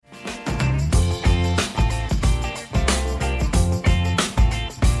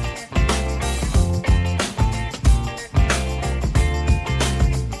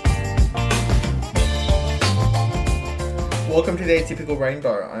The Atypical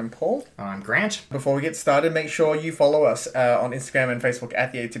Rainbow. I'm Paul. I'm Grant. Before we get started, make sure you follow us on Instagram and Facebook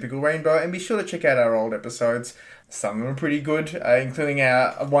at The Atypical Rainbow, and be sure to check out our old episodes. Some of them are pretty good, including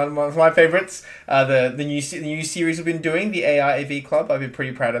one of my favourites, the new series we've been doing, the AI AV Club. I've been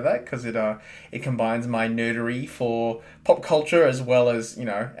pretty proud of that because it combines my nerdery for pop culture as well as, you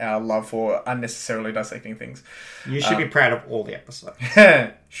know, our love for unnecessarily dissecting things. You should be proud of all the episodes.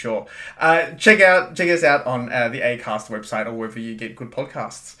 Sure. Check us out on the Acast website or wherever you get good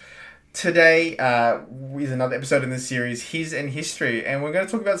podcasts. Today is another episode in the series, His and His-tory, and we're going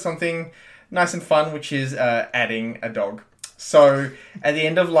to talk about something nice and fun, which is adding a dog. So, at the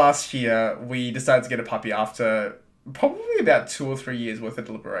end of last year, we decided to get a puppy after probably about 2 or 3 years worth of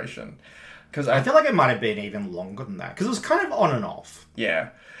deliberation. Because I feel like it might have been even longer than that, because it was kind of on and off.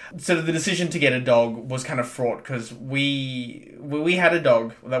 Yeah. So the decision to get a dog was kind of fraught, because we had a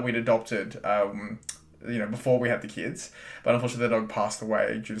dog that we'd adopted, before we had the kids. But unfortunately, the dog passed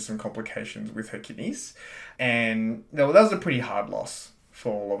away due to some complications with her kidneys. And that was a pretty hard loss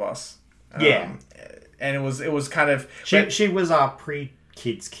for all of us. Yeah. And it was kind of... She was our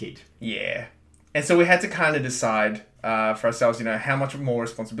pre-kids kid. Yeah. And so we had to kind of decide for ourselves, you know, how much more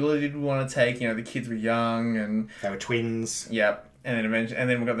responsibility did we want to take? You know, the kids were young and... They were twins. Yep. And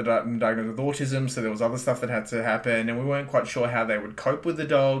then we got the diagnosis with autism, so there was other stuff that had to happen, and we weren't quite sure how they would cope with the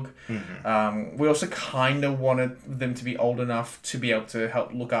dog. Mm-hmm. We also kind of wanted them to be old enough to be able to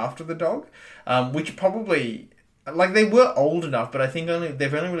help look after the dog, which probably... Like, they were old enough, but I think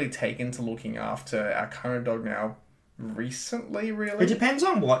they've only really taken to looking after our current dog now recently, really. It depends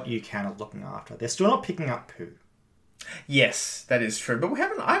on what you count as looking after. They're still not picking up poo. Yes, that is true. But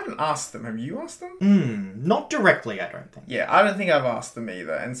I haven't asked them. Have you asked them? Not directly, I don't think. Yeah, I don't think I've asked them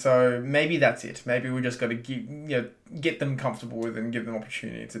either. And so maybe that's it. Maybe we just got to get them comfortable with it and give them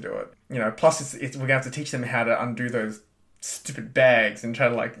opportunity to do it. You know, plus we're going to have to teach them how to undo those stupid bags and try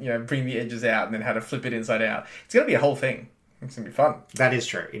to bring the edges out and then how to flip it inside out. It's going to be a whole thing. It's going to be fun. That is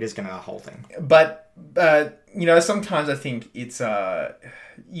true. It is going to be a whole thing. But, sometimes I think it's... sometimes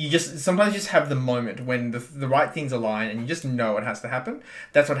you just have the moment when the right things align and you just know it has to happen.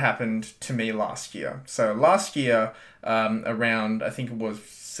 That's what happened to me last year. So last year, around, I think it was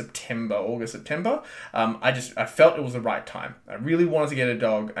August, September, I felt it was the right time. I really wanted to get a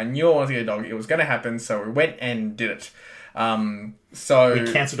dog. I knew I wanted to get a dog. It was going to happen. So we went and did it. We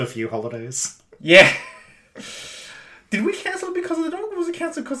cancelled a few holidays. Yeah. Did we cancel it because of the dog, or was it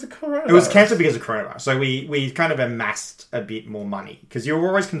cancelled because of coronavirus? It was cancelled because of coronavirus. So we kind of amassed a bit more money. Because you were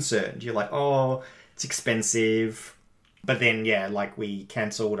always concerned. You're like, oh, it's expensive. But then, we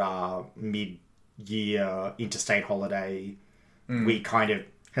cancelled our mid-year interstate holiday. We kind of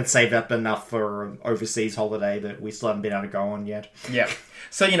had saved up enough for an overseas holiday that we still haven't been able to go on yet. Yeah.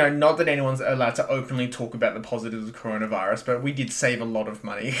 So, not that anyone's allowed to openly talk about the positives of coronavirus, but we did save a lot of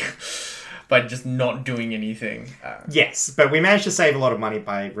money by just not doing anything. Yes, but we managed to save a lot of money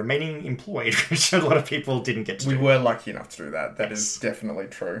by remaining employed, which a lot of people didn't get to do. We were lucky enough to do that. That is definitely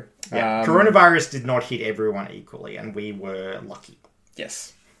true. Yeah. Coronavirus did not hit everyone equally, and we were lucky.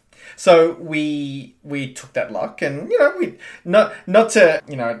 Yes. So we took that luck, and we not to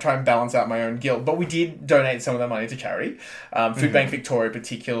try and balance out my own guilt, but we did donate some of that money to charity. Food Bank Victoria,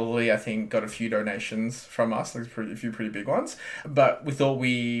 particularly, I think got a few donations from us, like a few pretty big ones. But we thought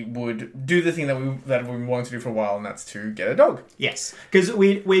we would do the thing that we wanted to do for a while, and that's to get a dog. Yes, because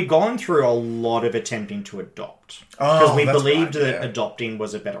we'd gone through a lot of attempting to adopt because we believed that adopting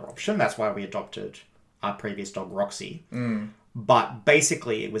was a better option. That's why we adopted our previous dog, Roxy. But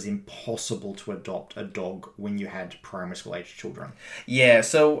basically, it was impossible to adopt a dog when you had primary school age children. Yeah,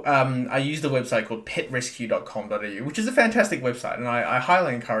 so I used a website called petrescue.com.au, which is a fantastic website, and I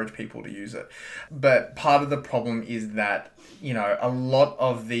highly encourage people to use it. But part of the problem is that, a lot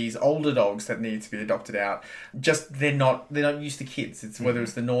of these older dogs that need to be adopted out, they're not used to kids. It's whether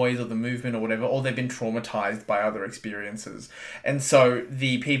it's the noise or the movement or whatever, or they've been traumatized by other experiences. And so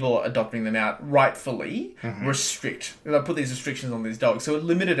the people adopting them out rightfully restrict. They put these restrictions on these dogs. So it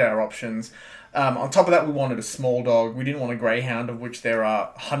limited our options. On top of that, we wanted a small dog. We didn't want a greyhound, of which there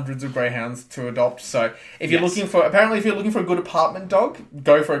are hundreds of greyhounds to adopt. So if you're looking for a good apartment dog,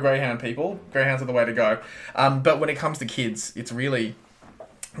 go for a greyhound, people. Greyhounds are the way to go. But when it comes to kids, it's really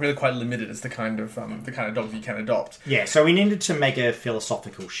quite limited as the kind of dogs you can adopt. Yeah, so we needed to make a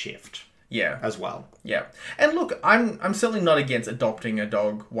philosophical shift. Yeah. As well. Yeah. And look, I'm certainly not against adopting a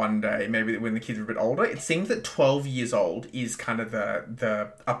dog one day, maybe when the kids are a bit older. It seems that 12 years old is kind of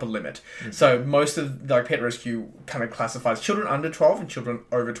the upper limit. So most of Pet Rescue kind of classifies children under 12 and children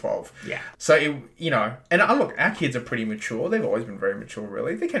over 12. Yeah. So, and look, our kids are pretty mature. They've always been very mature,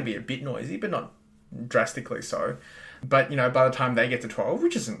 really. They can be a bit noisy, but not drastically so. But, by the time they get to 12,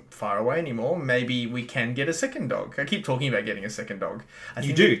 which isn't far away anymore, maybe we can get a second dog. I keep talking about getting a second dog.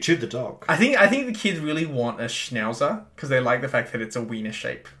 You do, chew the dog. I think the kids really want a schnauzer because they like the fact that it's a wiener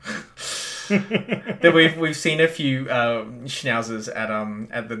shape. That we've seen a few schnauzers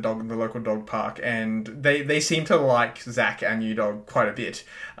at the local dog park, and they seem to like Zach, our new dog, quite a bit.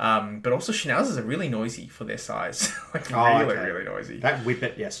 But also schnauzers are really noisy for their size, really noisy. That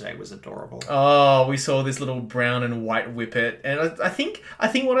whippet yesterday was adorable. Oh, we saw this little brown and white whippet, and I think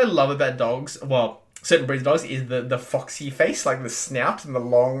what I love about dogs, well, certain breeds of dogs, is the foxy face, like the snout and the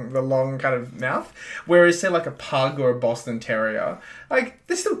long kind of mouth. Whereas, say, like a pug or a Boston Terrier, like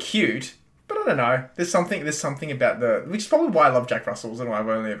they're still cute. But I don't know. There's something about which is probably why I love Jack Russells and why I've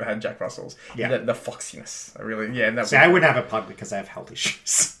only ever had Jack Russells. Yeah. The foxiness. I really, I wouldn't have a pug because they have health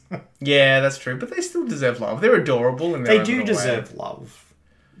issues. Yeah, that's true. But they still deserve love. They're adorable in their own They do little deserve way. love.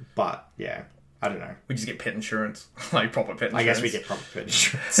 But, yeah, I don't know. We just get pet insurance. Like proper pet insurance. I guess we get proper pet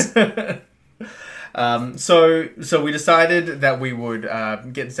insurance. So we decided that we would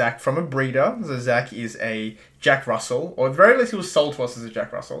get Zach from a breeder. So Zach is a Jack Russell, or at the very least he was sold to us as a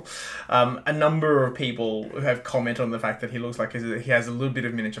Jack Russell. A number of people have commented on the fact that he looks like he has a little bit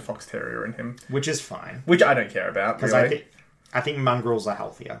of miniature fox terrier in him. Which is fine. Which I don't care about, because really. I think mongrels are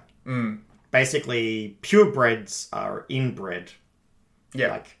healthier. Basically, purebreds are inbred. Yeah.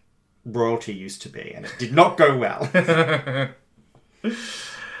 Like royalty used to be, and it did not go well.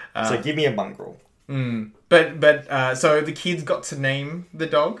 So give me a mongrel. But so the kids got to name the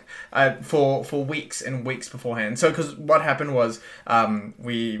dog for weeks and weeks beforehand. So because what happened was I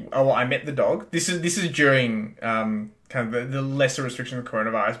met the dog. This is during kind of the lesser restriction of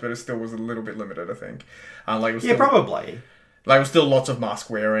coronavirus, but it still was a little bit limited, I think. Probably. Like, it was still lots of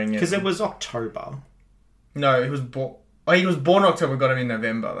mask wearing. Because it was October. No, he was born. Oh, he was born October. Got him in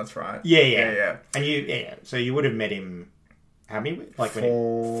November. That's right. Yeah. And so you would have met him. How many weeks? Like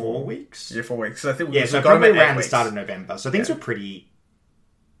 4 weeks? Yeah, 4 weeks. So I think so probably around the start of November. So things were pretty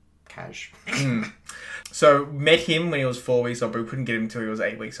cash. So met him when he was 4 weeks old, but we couldn't get him until he was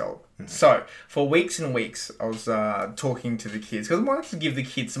 8 weeks old. So for weeks and weeks, I was talking to the kids because I wanted to give the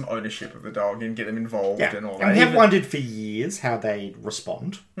kids some ownership of the dog and get them involved and all that. And we have wondered for years how they'd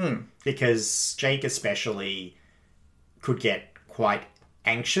respond because Jake especially could get quite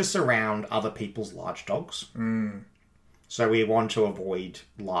anxious around other people's large dogs. So we want to avoid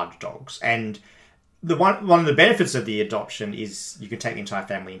large dogs. And one of the benefits of the adoption is you can take the entire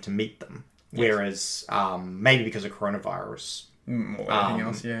family in to meet them. Yes. Whereas maybe because of coronavirus or anything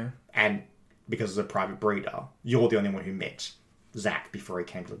else, and because of the private breeder, you're the only one who met Zach before he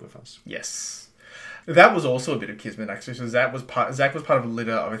came to live with us. Yes. That was also a bit of kismet, actually. So Zach was part of a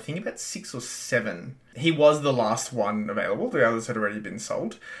litter of, I think, about 6 or 7. He was the last one available. The others had already been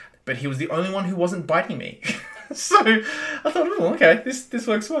sold. But he was the only one who wasn't biting me. So I thought, okay, this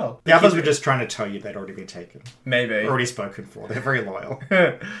works well. The others were just trying to tell you they'd already been taken. Maybe. Already spoken for. They're very loyal.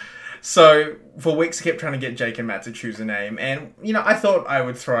 So for weeks I kept trying to get Jake and Matt to choose a name. And, I thought I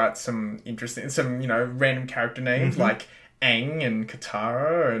would throw out some random character names like Aang and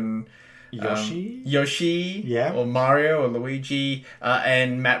Katara and... Yoshi, or Mario, or Luigi,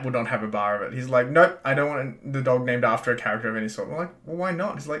 and Matt would not have a bar of it. He's like, nope, I don't want the dog named after a character of any sort. I'm like, well, why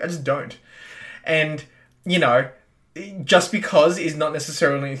not? He's like, I just don't. And, just because is not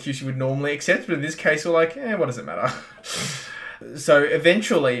necessarily an excuse you would normally accept, but in this case, we're like, what does it matter? So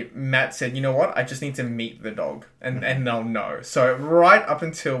eventually, Matt said, you know what, I just need to meet the dog, and they'll know. So right up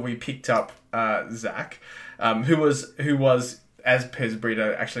until we picked up Zach, who was as per his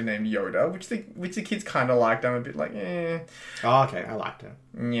breeder, actually named Yoda, which the kids kind of liked. I'm a bit like, Oh, okay, I liked it.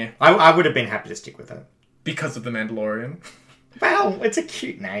 Yeah. I would have been happy to stick with it. Because of the Mandalorian. Well, it's a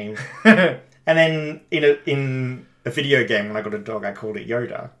cute name. And then in a video game, when I got a dog, I called it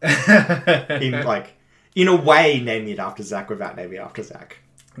Yoda. In a way, naming it after Zach without naming it after Zach.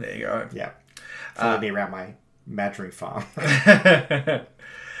 There you go. Yeah. Followed me around my Madring farm.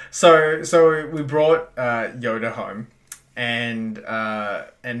 So we brought Yoda home. And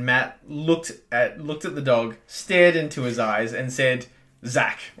Matt looked at the dog, stared into his eyes, and said,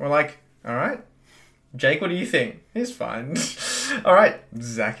 "Zach." We're like, "All right, Jake, what do you think?" He's fine. All right,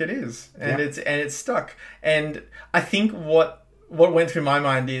 Zach, it is, and it's stuck. And I think what went through my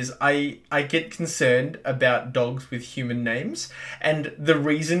mind is I get concerned about dogs with human names, and the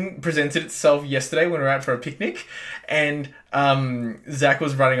reason presented itself yesterday when we were out for a picnic, and Zach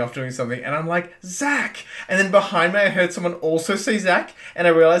was running off doing something, and I'm like, Zach! And then behind me I heard someone also say Zach, and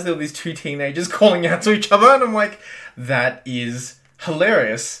I realized there were these 2 teenagers calling out to each other, and I'm like, that is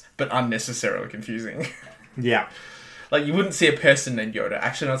hilarious, but unnecessarily confusing. Yeah. Like, you wouldn't see a person named Yoda.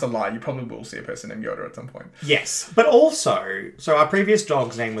 Actually, that's a lie. You probably will see a person named Yoda at some point. Yes. But also, so our previous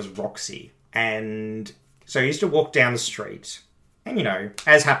dog's name was Roxy. And so he used to walk down the street. And, you know,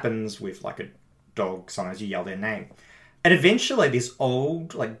 as happens with, like, a dog, sometimes you yell their name. And eventually this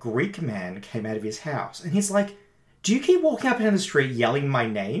old, like, Greek man came out of his house. And he's like, do you keep walking up and down the street yelling my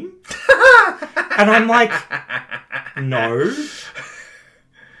name? And I'm like, no.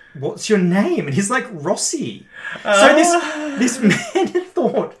 What's your name? And he's like, Rossi. So this man had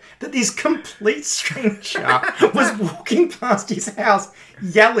thought that this complete stranger was walking past his house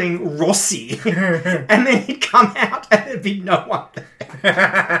yelling Rossi. And then he'd come out and there'd be no one there.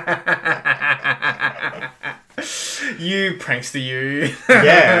 You prankster, you.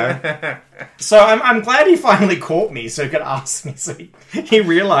 Yeah. So I'm glad he finally caught me so he could ask me, so he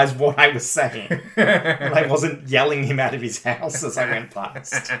realised what I was saying. And I wasn't yelling him out of his house as I went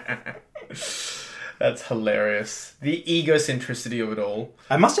past. That's hilarious. The egocentricity of it all.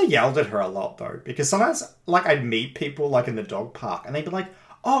 I must have yelled at her a lot, though, because sometimes, like, I'd meet people, like, in the dog park, and they'd be like,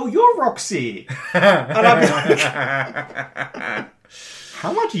 oh, you're Roxy. And I'd be like...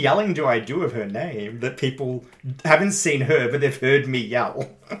 How much yelling do I do of her name that people haven't seen her, but they've heard me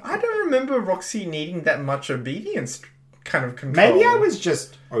yell? I don't remember Roxy needing that much obedience kind of control. Maybe I was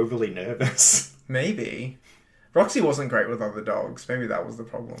just overly nervous. Maybe. Roxy wasn't great with other dogs. Maybe that was the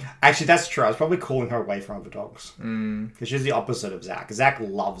problem. Actually, that's true. I was probably calling her away from other dogs. Because she's the opposite of Zach. Zach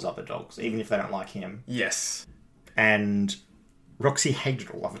loves other dogs, even if they don't like him. Yes. And Roxy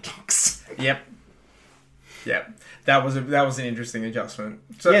hated all other dogs. Yep. That was an interesting adjustment.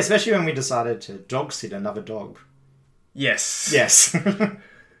 So, yeah, especially when we decided to dog sit another dog. Yes. Yes.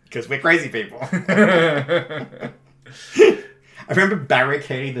 Because we're crazy people. I remember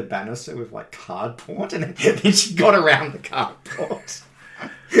barricading the banister with, like, cardboard, and then she got around the cardboard.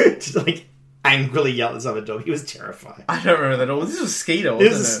 Just, like, angrily yelled at this other dog. He was terrified. I don't remember that at all. This was Skeeter, wasn't it?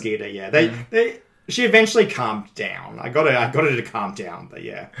 This was Skeeter, yeah. She eventually calmed down. I got her to calm down, but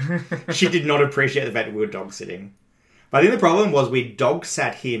yeah. She did not appreciate the fact that we were dog sitting. But I think the problem was we dog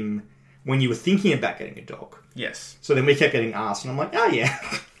sat him when you were thinking about getting a dog. Yes. So then we kept getting asked, and I'm like, oh yeah,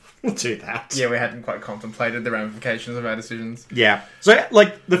 we'll do that. Yeah, we hadn't quite contemplated the ramifications of our decisions. Yeah. So,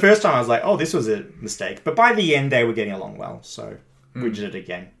 like, the first time I was like, oh, this was a mistake. But by the end, they were getting along well, so we did it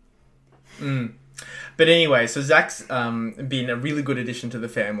again. But anyway, so Zach's been a really good addition to the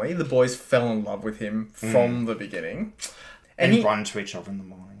family. The boys fell in love with him from the beginning. And run to each other in the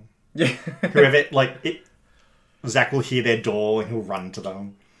morning. Yeah. Whoever, Zach will hear their door and he'll run to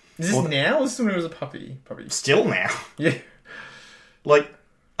them. Is this now or is this when he was a puppy? Probably. Still now. Yeah. Like,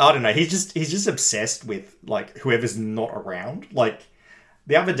 I don't know. He's just obsessed with, like, whoever's not around. Like,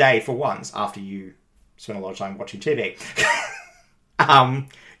 the other day, for once, after you spent a lot of time watching TV,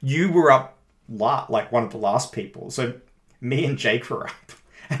 you were up like one of the last people. So me and Jake were up,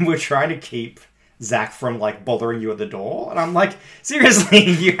 and we're trying to keep Zach from, like, bothering you at the door. And I'm like, seriously,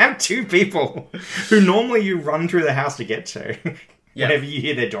 you have two people who normally you run through the house to get to. Yep. Whenever you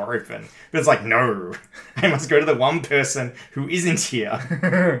hear their door open. But it's like, no, I must go to the one person who isn't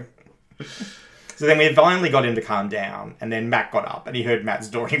here. So then we finally got him to calm down, and then Matt got up, and he heard Matt's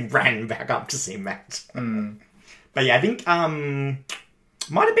door, and he ran back up to see Matt. But yeah, I think,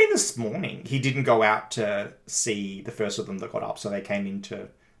 might have been this morning, he didn't go out to see the first of them that got up, so they came into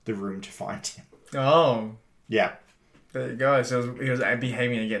the room to find him. Oh. Yeah. There you go. So he was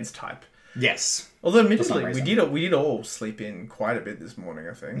behaving against type. Yes. Although, admittedly, we did all sleep in quite a bit this morning,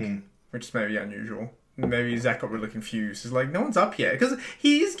 I think. Which is maybe unusual. Maybe Zach got really confused. He's like, no one's up yet. Because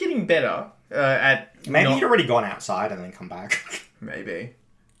he is getting better at... Maybe he'd already gone outside and then come back. Maybe.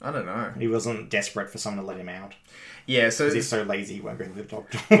 I don't know. He wasn't desperate for someone to let him out. Yeah, so... Because he's so lazy, he won't go to the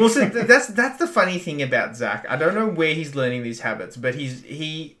doctor. Well, so that's the funny thing about Zach. I don't know where he's learning these habits, but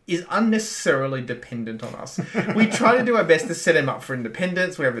he is unnecessarily dependent on us. We try to do our best to set him up for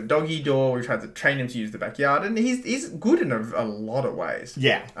independence. We have a doggy door. We try to train him to use the backyard, and he's good in a lot of ways.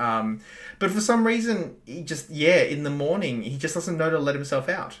 Yeah. But for some reason, he just, in the morning, he just doesn't know to let himself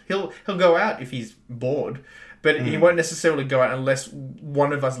out. He'll go out if he's bored, but he won't necessarily go out unless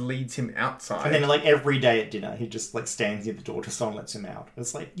one of us leads him outside. And then, like, every day at dinner, he just, like, stands near the door till someone lets him out.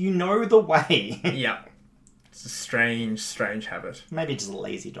 It's like, you know the way. Yeah. It's a strange habit. Maybe just a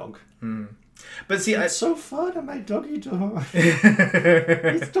lazy dog. But see, it's so fun at my doggy door.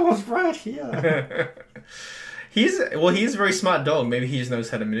 His door's right here. He's a very smart dog. Maybe he just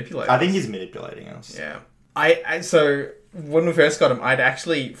knows how to manipulate us. I think he's manipulating us. Yeah. So when we first got him, I'd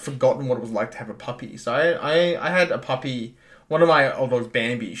actually forgotten what it was like to have a puppy. So I had a puppy. One of my old dogs,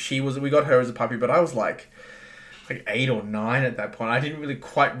 Bambi, we got her as a puppy, but I was like like 8 or 9 at that point. I didn't really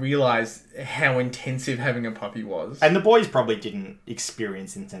quite realize how intensive having a puppy was. And the boys probably didn't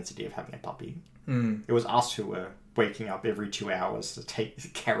experience the intensity of having a puppy. Mm. It was us who were waking up every 2 hours to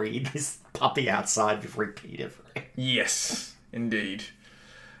carry this puppy outside before he peed everywhere. Yes, indeed.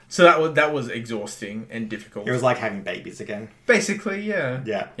 So that was exhausting and difficult. It was like having babies again. Basically, yeah.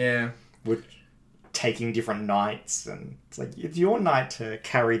 Yeah. Yeah. We're taking different nights, and it's like, it's your night to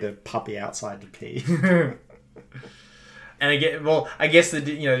carry the puppy outside to pee. And again, well, I guess the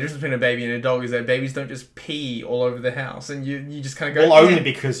difference between a baby and a dog is that babies don't just pee all over the house, and you just kind of go. Well, only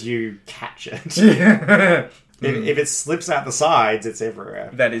because you catch it. Yeah. If it slips out the sides, it's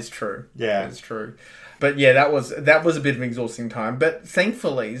everywhere. That is true. Yeah, that is true. But yeah, that was a bit of an exhausting time. But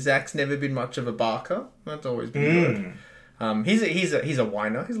thankfully, Zach's never been much of a barker. That's always been good. He's a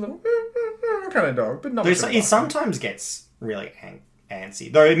whiner. He's a little kind of dog, but not. He sometimes gets really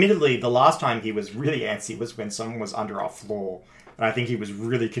antsy. Though, admittedly, the last time he was really antsy was when someone was under our floor, and I think he was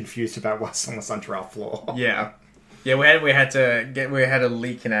really confused about why someone was under our floor. Yeah. Yeah, we had a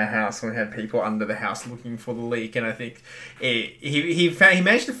leak in our house, and we had people under the house looking for the leak, and I think he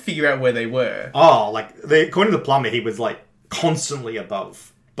managed to figure out where they were. Oh, according to the plumber, he was like constantly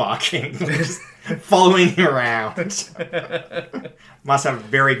above barking, just following him around. Must have a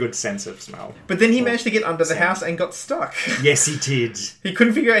very good sense of smell. But then he managed to get under the house and got stuck. Yes, he did. He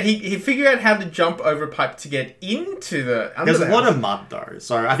couldn't figure out. He figured out how to jump over a pipe to get into the. There's a lot of mud though,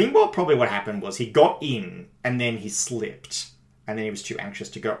 so I think what happened was he got in and then he slipped, and then he was too anxious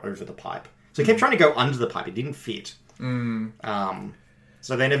to go over the pipe, so he kept trying to go under the pipe. It didn't fit.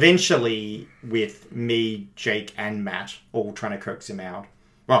 So then eventually, with me, Jake, and Matt all trying to coax him out.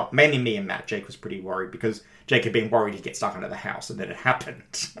 Well, mainly me and Matt. Jake was pretty worried because Jake had been worried he'd get stuck under the house, and then it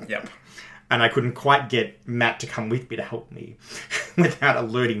happened. Yep. And I couldn't quite get Matt to come with me to help me without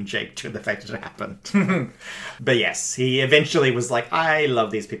alerting Jake to the fact that it happened. But yes, he eventually was like, I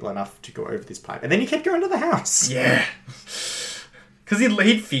love these people enough to go over this pipe. And then he kept going to the house. Yeah. Because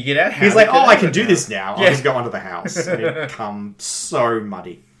he'd figured out how He's to like, get I can do this now. Yeah. I'll just go under the house. And it'd come so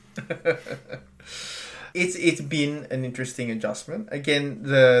muddy. It's been an interesting adjustment. Again,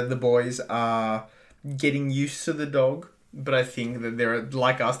 the boys are getting used to the dog, but I think that there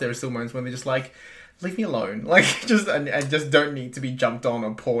are still moments when they're just like, leave me alone. Like, I just don't need to be jumped on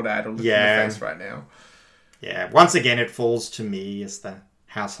or poured at or looked in the face right now. Yeah. Once again, it falls to me as the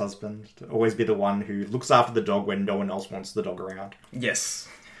house husband to always be the one who looks after the dog when no one else wants the dog around. Yes.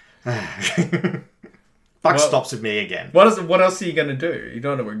 Buck stops with me again. What else are you going to do? You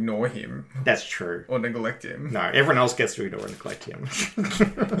don't want to ignore him. That's true. Or neglect him. No, everyone else gets to ignore and neglect him.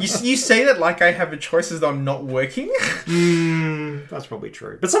 You say that like I have a choice as though I'm not working? That's probably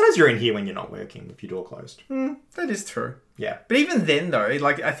true. But sometimes you're in here when you're not working, with your door closed. That is true. Yeah. But even then, though,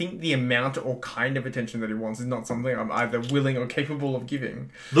 like I think the amount or kind of attention that he wants is not something I'm either willing or capable of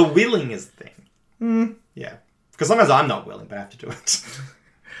giving. The willing is the thing. Yeah. Because sometimes I'm not willing, but I have to do it.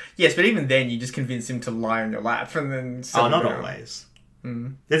 Yes, but even then, you just convince him to lie on your lap and then... not always.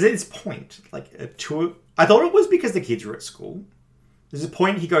 There's this point, like, I thought it was because the kids were at school. There's a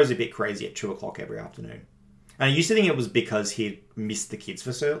point he goes a bit crazy at 2 o'clock every afternoon. And I used to think it was because he'd missed the kids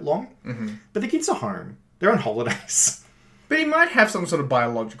for so long. But the kids are home. They're on holidays. But he might have some sort of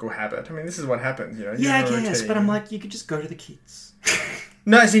biological habit. I mean, this is what happens, you know? Yeah, I guess, but I'm like, you could just go to the kids.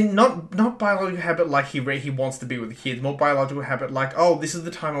 No, as in, not biological habit like he wants to be with the kids. More biological habit like, oh, this is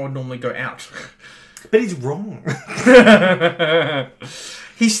the time I would normally go out. But he's wrong.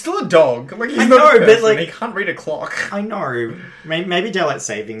 He's still a dog. Like, he's I not know, a person. but like... He can't read a clock. I know. Maybe daylight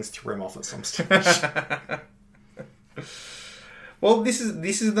savings threw him off at some stage. Well, this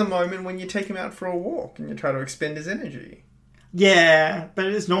is the moment when you take him out for a walk and you try to expend his energy. Yeah, but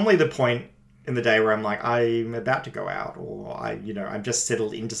it's normally the point in the day where I'm like, I'm about to go out, or I'm just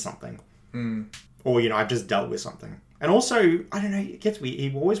settled into something. Or, I've just dealt with something. And also, I don't know, it gets weird.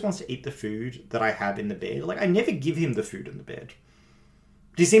 He always wants to eat the food that I have in the bed. Like, I never give him the food in the bed.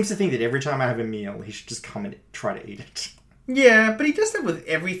 He seems to think that every time I have a meal, he should just come and try to eat it. Yeah, but he does that with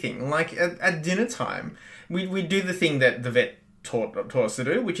everything. Like, at dinner time, we do the thing that the vet taught us to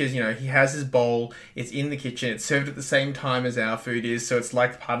do, which is, he has his bowl, it's in the kitchen, it's served at the same time as our food is, so it's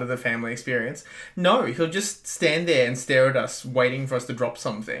like part of the family experience. No, he'll just stand there and stare at us, waiting for us to drop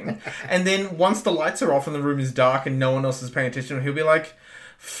something. And then once the lights are off and the room is dark and no one else is paying attention, he'll be like,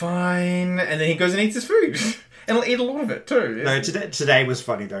 fine, and then he goes and eats his food. And he'll eat a lot of it too. No, today was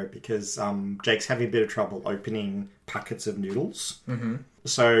funny though, because Jake's having a bit of trouble opening packets of noodles.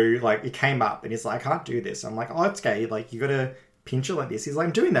 So, like, it came up and he's like, I can't do this. I'm like, oh, it's okay. Like, you got to pinch it like this. He's like,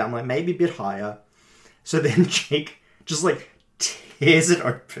 I'm doing that. I'm like, maybe a bit higher. So then Jake just, like, tears it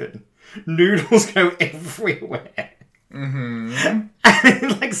open. noodles go everywhere. Mm-hmm.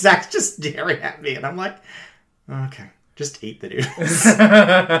 And like Zach's just staring at me, and I'm like, okay, just eat the noodles.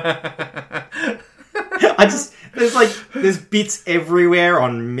 There's bits everywhere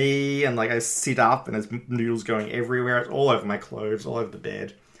on me, and like I sit up and there's noodles going everywhere. It's all over my clothes, all over the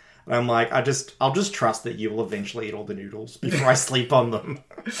bed. And I'm like, I'll just trust that you will eventually eat all the noodles before I sleep on them.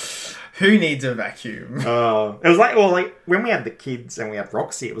 Who needs a vacuum? It was like when we had the kids and we had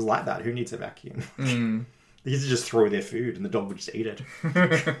Roxy, it was like that. Who needs a vacuum? Mm. The kids would just throw their food and the dog would just eat it.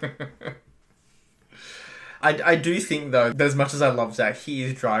 I do think, though, that as much as I love Zach, he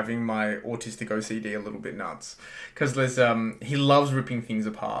is driving my autistic OCD a little bit nuts. Because he loves ripping things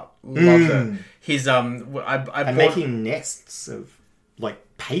apart. Loves it. He's, making nests of, like,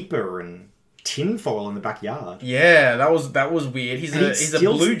 paper and tinfoil in the backyard. Yeah, that was weird. He's a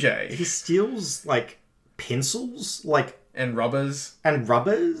blue jay. He steals, like, pencils, like... And rubbers.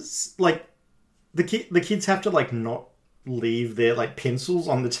 Like, the kids have to, like, not leave their, like, pencils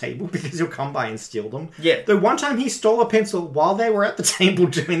on the table because he'll come by and steal them. Yeah. The one time he stole a pencil while they were at the table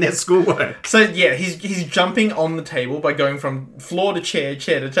doing their schoolwork. So, yeah, he's jumping on the table by going from floor to chair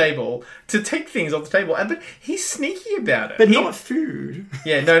to table to take things off the table. But he's sneaky about it. But not food.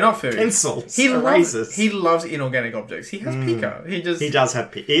 Yeah, no, not food. Pencils. He loves inorganic objects. He has picker. He does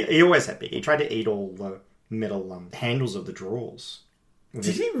have picker. He always had picker. He tried to eat all the metal handles of the drawers.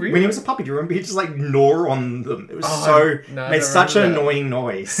 Did he really? When he was a puppy, do you remember? He'd just, like, gnaw on them. It was made such an annoying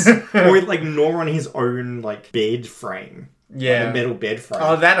noise. Or he'd, like, gnaw on his own, like, bed frame. Yeah. Like a metal bed frame.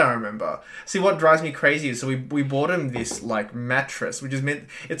 Oh, that I remember. See, what drives me crazy is, so we bought him this, like, mattress, which is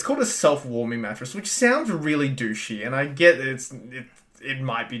it's called a self-warming mattress, which sounds really douchey, and I get it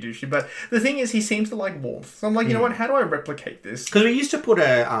might be douchey, but the thing is, he seems to like warmth. So I'm like, you know what, how do I replicate this? Because we used to put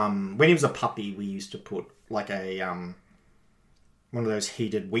when he was a puppy, we used to put, like, one of those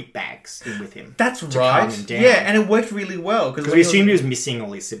heated wheat bags in with him. That's right. Calm him down. Yeah, and it worked really well. Because we assumed he was missing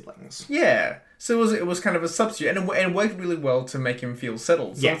all his siblings. Yeah. So it was kind of a substitute. And it worked really well to make him feel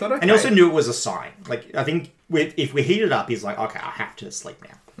settled. So yeah. I thought, okay. And he also knew it was a sign. Like, I think if we heat it up, he's like, okay, I have to sleep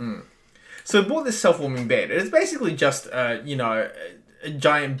now. Mm. So we bought this self-warming bed. It's basically just, a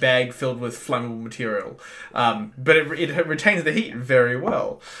giant bag filled with flammable material. But it retains the heat very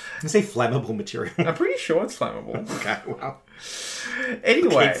well. You say flammable material? I'm pretty sure it's flammable. Okay, well...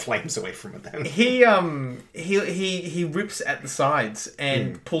 Anyway, keep flames away from it then. He rips at the sides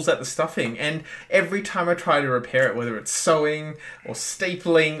and pulls out the stuffing, and every time I try to repair it, whether it's sewing or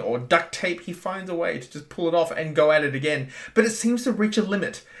stapling or duct tape, he finds a way to just pull it off and go at it again. But it seems to reach a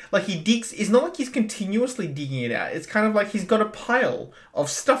limit. Like, he digs... It's not like he's continuously digging it out. It's kind of like he's got a pile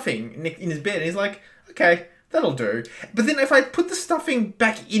of stuffing in his bed, and he's like, okay, that'll do. But then if I put the stuffing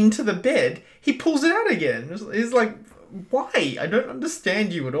back into the bed, he pulls it out again. He's like... Why? I don't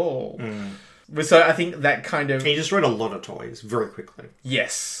understand you at all. But so I think that kind of... He destroyed a lot of toys very quickly.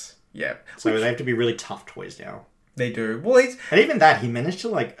 Yes. Yeah. So they have to be really tough toys now. They do. Well, and even that, he managed to,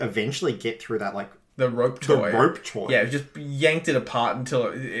 like, eventually get through that, like... The rope toy. Yeah, just yanked it apart until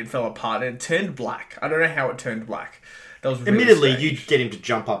it fell apart and it turned black. I don't know how it turned black. That was really Admittedly, strange. you'd get him to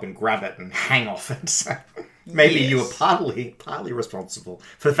jump up and grab it and hang off it, so... Maybe you were partly responsible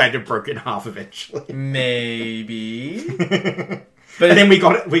for the fact it broke in half eventually. Maybe. But and then we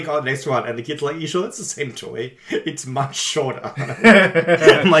got the next one, and the kid's like, "You sure that's the same toy? It's much shorter."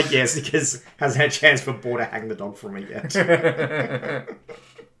 I'm like, "Yes, because hasn't had a chance for Boar to hang the dog from it yet."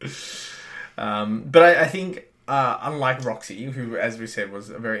 But I think, unlike Roxy, who, as we said, was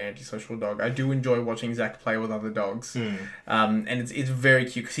a very antisocial dog, I do enjoy watching Zach play with other dogs. And it's very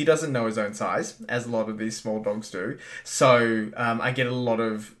cute because he doesn't know his own size, as a lot of these small dogs do. So I get a lot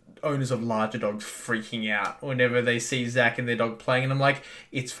of owners of larger dogs freaking out whenever they see Zach and their dog playing, and I'm like,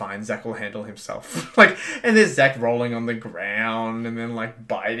 it's fine, Zach will handle himself. And there's Zach rolling on the ground and then, like,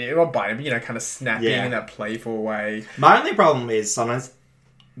 biting, not biting, but, kind of snapping in that playful way. My only problem is sometimes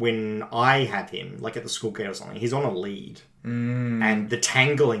when I have him, like at the school gate or something, he's on a lead. And the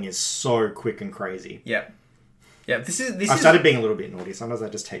tangling is so quick and crazy. Yeah. Yeah, I started being a little bit naughty. Sometimes I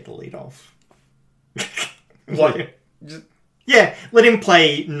just take the lead off. What? Yeah, let him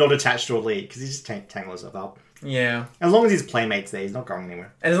play not attached to a lead, because he just tangles himself up. Yeah. As long as his playmate's there, he's not going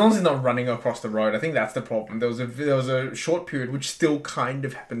anywhere. And as long as he's not running across the road, I think that's the problem. There was a short period, which still kind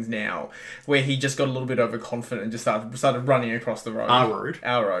of happens now, where he just got a little bit overconfident and just started running across the road.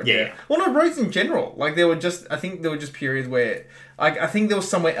 Our road? Yeah. Well, no, roads in general. Like, I think there were just periods where... I think there was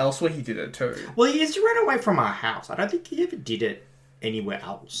somewhere else where he did it too. Well, he ran away from our house. I don't think he ever did it anywhere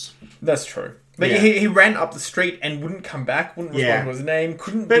else. That's true. But Yeah. he ran up the street and wouldn't come back, wouldn't respond to his name,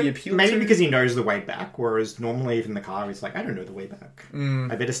 couldn't be appealed Maybe to. because he knows the way back, whereas normally even in the car he's like, I don't know the way back.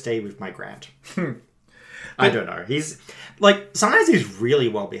 I better stay with my Grant. I don't know. He's like, sometimes he's really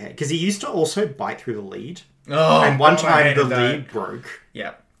well behaved because he used to also bite through the lead. Oh, and one I time hated the that. lead broke.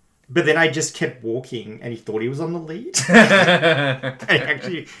 Yeah. But then I just kept walking and he thought he was on the lead. And he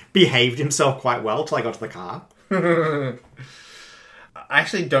actually behaved himself quite well till I got to the car. I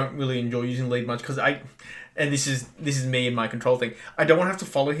actually don't really enjoy using lead much because and this is me and my control thing. I don't want to have to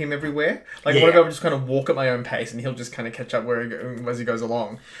follow him everywhere. Like, what if I would just kind of walk at my own pace and he'll just kind of catch up as he goes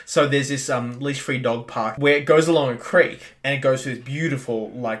along. So there's this leash-free dog park where it goes along a creek and it goes to this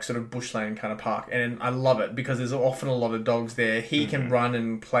beautiful, like, sort of bushland kind of park. And I love it because there's often a lot of dogs there. He can run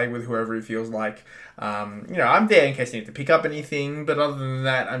and play with whoever he feels like. I'm there in case I need to pick up anything. But other than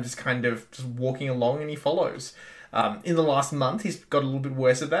that, I'm just kind of just walking along and he follows. In the last month, he's got a little bit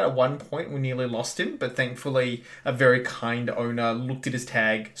worse at that. At one point, we nearly lost him, but thankfully, a very kind owner looked at his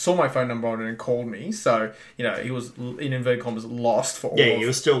tag, saw my phone number on it, and called me. So, he was, in inverted commas, lost for all he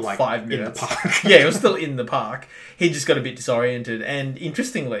was still, like, 5 minutes. in the park. Yeah, he was still in the park. He just got a bit disoriented. And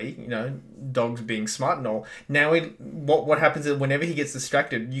interestingly, dogs being smart and all, now what happens is whenever he gets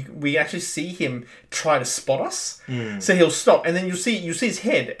distracted, we actually see him try to spot us. So he'll stop, and then you see his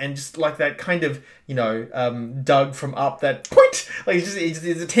head, and just like that kind of, Doug from Up, that point, like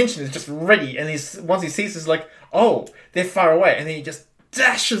his attention is just ready, and once he sees us, like, oh, they're far away, and then he just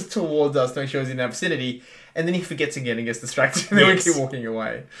dashes towards us to make sure he's in our vicinity, and then he forgets again and gets distracted, and then we keep walking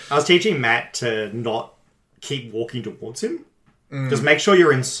away. I was teaching Matt to not keep walking towards him. Just make sure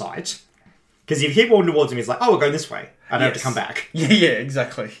you're in sight. Because if you keep walking towards him, he's like, oh, we're going this way. I don't have to come back. Yeah,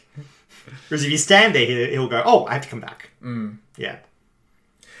 exactly. Whereas if you stand there, he'll go, oh, I have to come back. Yeah.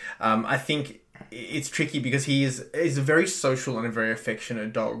 I think it's tricky because he's a very social and a very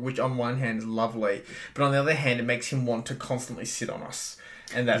affectionate dog, which on one hand is lovely, but on the other hand, it makes him want to constantly sit on us.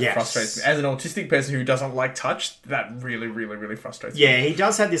 And that frustrates me. As an autistic person who doesn't like touch, that really, really, really frustrates me. Yeah, he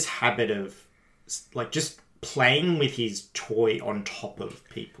does have this habit of, like, just playing with his toy on top of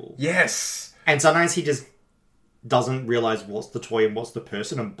people. Yes. And sometimes he just doesn't realise what's the toy and what's the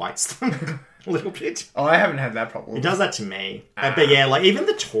person and bites them a little bit. Oh, I haven't had that problem. He does that to me. But yeah, like, even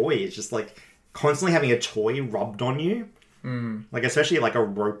the toy is just, like, constantly having a toy rubbed on you. Like, especially, like, a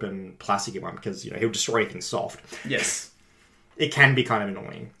rope and plastic one, because, he'll destroy anything soft. Yes. It can be kind of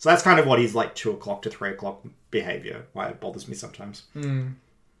annoying. So that's kind of what his, like, 2 o'clock to 3 o'clock behaviour, why it bothers me sometimes.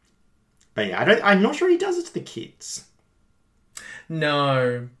 But yeah, I'm not sure he does it to the kids.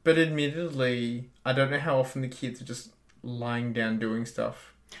 No, but admittedly, I don't know how often the kids are just lying down doing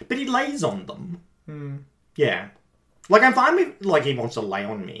stuff. But he lays on them. Yeah. Like, I'm fine with, like, he wants to lay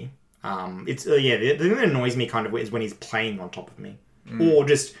on me. It's, the thing that annoys me kind of is when he's playing on top of me. Or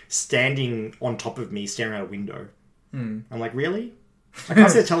just standing on top of me, staring out a window. I'm like, really? I can't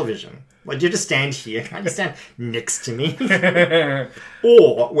see the television. Like, do you just stand here? Can't you stand next to me?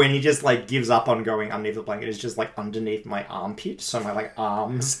 Or when he just, like, gives up on going underneath the blanket, it's just, like, underneath my armpit, so my, like,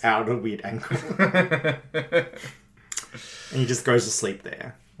 arm's out at a weird angle. And he just goes to sleep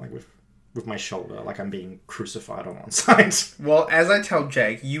there, like, with my shoulder, like I'm being crucified on one side. Well, as I tell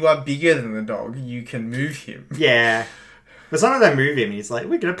Jake, you are bigger than the dog. You can move him. Yeah. But sometimes I move him and he's like,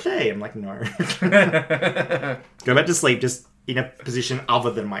 we're going to play. I'm like, no. Go back to sleep, just in a position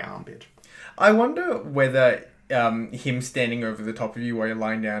other than my armpit. I wonder whether him standing over the top of you while you're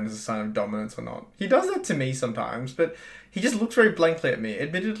lying down is a sign of dominance or not. He does that to me sometimes, but he just looks very blankly at me.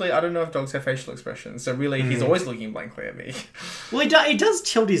 Admittedly, I don't know if dogs have facial expressions, so really he's always looking blankly at me. Well, he does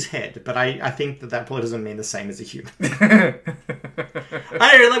tilt his head, but I think that probably doesn't mean the same as a human. I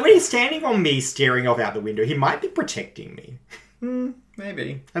don't know, like when he's standing on me staring off out the window, he might be protecting me.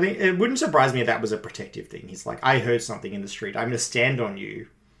 Maybe. I think it wouldn't surprise me if that was a protective thing. He's like, I heard something in the street. I'm going to stand on you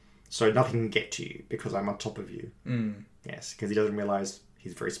so nothing can get to you because I'm on top of you. Yes, because he doesn't realise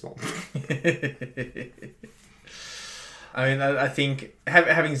he's very small. I mean, I think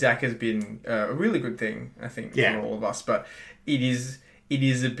having Zach has been a really good thing, I think, for all of us. But it is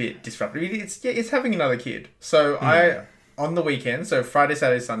a bit disruptive. It's having another kid. So on the weekend, so Friday,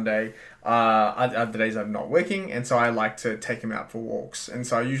 Saturday, Sunday, are the days I'm not working, and so I like to take him out for walks. And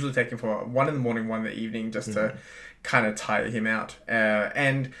so I usually take him for one in the morning, one in the evening, just to kind of tire him out.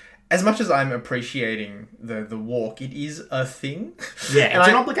 And as much as I'm appreciating the walk, it is a thing. Yeah, it's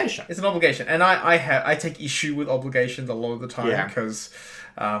an obligation. It's an obligation, and I take issue with obligations a lot of the time because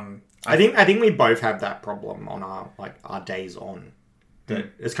I think we both have that problem on our days on.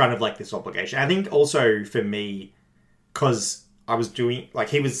 That it's kind of like this obligation. I think also for me, because I was doing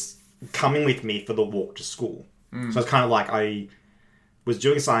he was coming with me for the walk to school, so it's kind of like was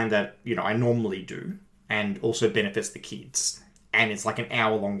doing something that, I normally do and also benefits the kids. And it's like an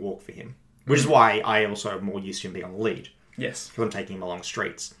hour-long walk for him, which is why I also am more used to him being on the lead. Yes. Because I'm taking him along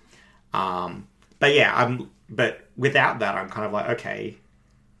streets. But without that, I'm kind of like, okay,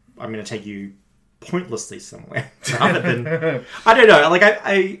 I'm going to take you pointlessly somewhere. Rather than, I don't know, like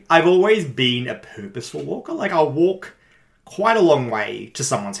I've always been a purposeful walker. Like I'll walk quite a long way to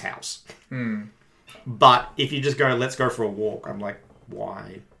someone's house. But if you just go, let's go for a walk, I'm like,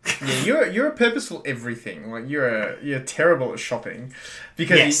 why? Yeah, you're a purposeful everything. Like you're terrible at shopping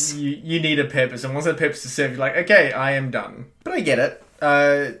because you need a purpose, and once that purpose is served, you're like, okay, I am done. But I get it.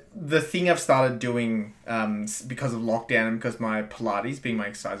 The thing I've started doing because of lockdown and because my Pilates, being my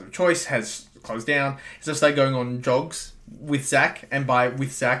exercise of choice, has closed down, is I've started going on jogs with Zach. And by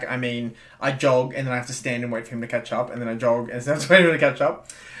with Zach, I mean I jog and then I have to stand and wait for him to catch up, and then I jog and then I have to wait for him to catch up.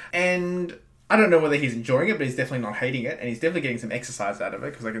 And I don't know whether he's enjoying it, but he's definitely not hating it, and he's definitely getting some exercise out of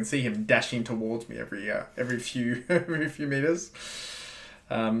it because I can see him dashing towards me every few meters.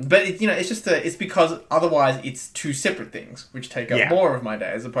 But it's because otherwise it's two separate things which take up more of my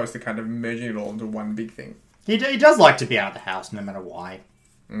day as opposed to kind of merging it all into one big thing. He does like to be out of the house no matter why.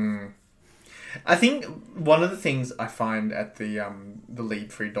 I think one of the things I find at the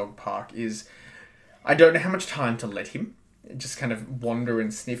lead-free dog park is I don't know how much time to let him just kind of wander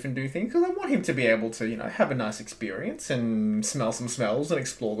and sniff and do things because I want him to be able to, have a nice experience and smell some smells and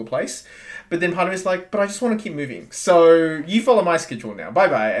explore the place. But then part of it's like, but I just want to keep moving. So you follow my schedule now.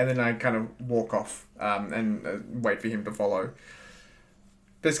 Bye-bye. And then I kind of walk off and wait for him to follow.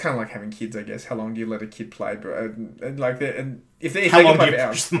 But it's kind of like having kids, I guess. How long do you let a kid play? If how long do you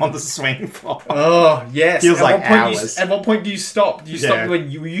push them on the swing for? Oh, yes. Feels like hours. At what point do you stop? Do you stop when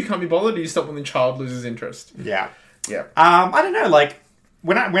you can't be bothered, or do you stop when the child loses interest? Yeah. Yeah. I don't know, like,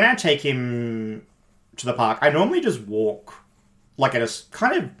 when I take him to the park, I normally just walk, like, at a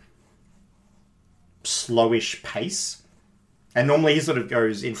kind of slowish pace. And normally he sort of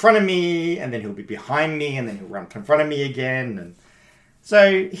goes in front of me, and then he'll be behind me, and then he'll run in front of me again. And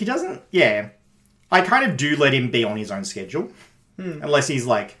so he doesn't, I kind of do let him be on his own schedule. Unless he's,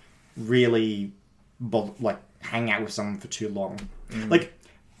 like, really, hang out with someone for too long. Like,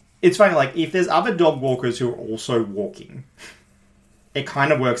 it's funny, like, if there's other dog walkers who are also walking, it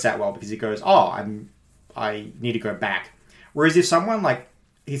kind of works out well because he goes, I need to go back. Whereas if someone, like,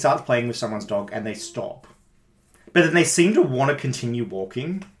 he starts playing with someone's dog and they stop, but then they seem to want to continue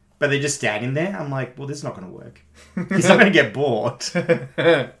walking, but they're just standing there, I'm like, well, this is not going to work. He's not going to get bored.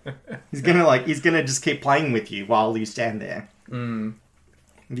 He's going to just keep playing with you while you stand there.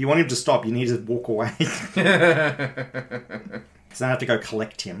 If you want him to stop, you need to walk away. So I have to go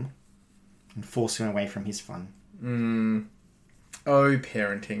collect him and force him away from his fun. Oh,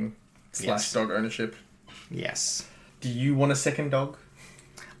 parenting / dog ownership. Yes. Do you want a second dog?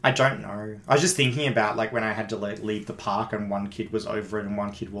 I don't know. I was just thinking about like when I had to leave the park and one kid was over it and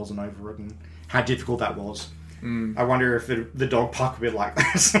one kid wasn't over it and how difficult that was. I wonder if the dog park would be like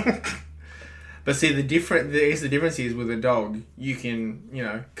that. But see, the difference is with a dog, you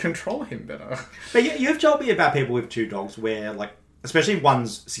can, control him better. But you've told me about people with two dogs where, like, especially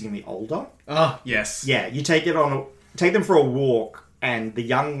one's significantly older. Oh, yes. Yeah, you take them for a walk, and the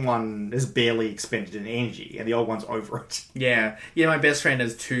young one has barely expended an energy, and the old one's over it. Yeah. Yeah, my best friend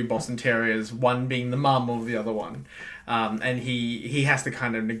has two Boston Terriers, one being the mum of the other one. And he has to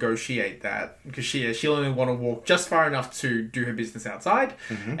kind of negotiate that because she'll only want to walk just far enough to do her business outside,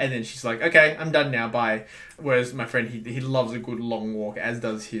 and then she's like, okay, I'm done now, bye. Whereas my friend, he loves a good long walk, as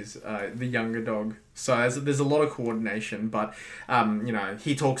does his the younger dog. So there's a lot of coordination, but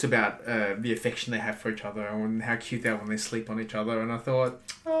he talks about the affection they have for each other and how cute they are when they sleep on each other. And I thought,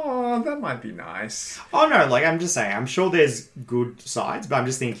 oh, that might be nice. Oh no, like I'm just saying, I'm sure there's good sides, but I'm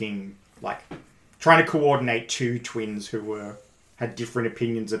just thinking like, trying to coordinate two twins who had different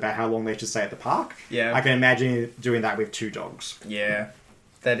opinions about how long they should stay at the park. Yeah. I can imagine doing that with two dogs. Yeah,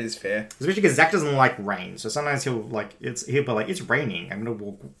 that is fair. Especially because Zach doesn't like rain, so sometimes he'll be like, it's raining. I'm going to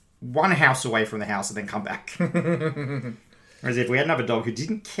walk one house away from the house and then come back. Whereas if we had another dog who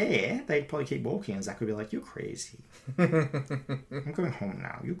didn't care, they'd probably keep walking, and Zach would be like, you're crazy. I'm going home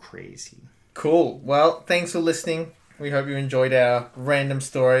now. You're crazy. Cool. Well, thanks for listening. We hope you enjoyed our random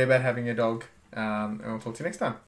story about having a dog. And we'll talk to you next time.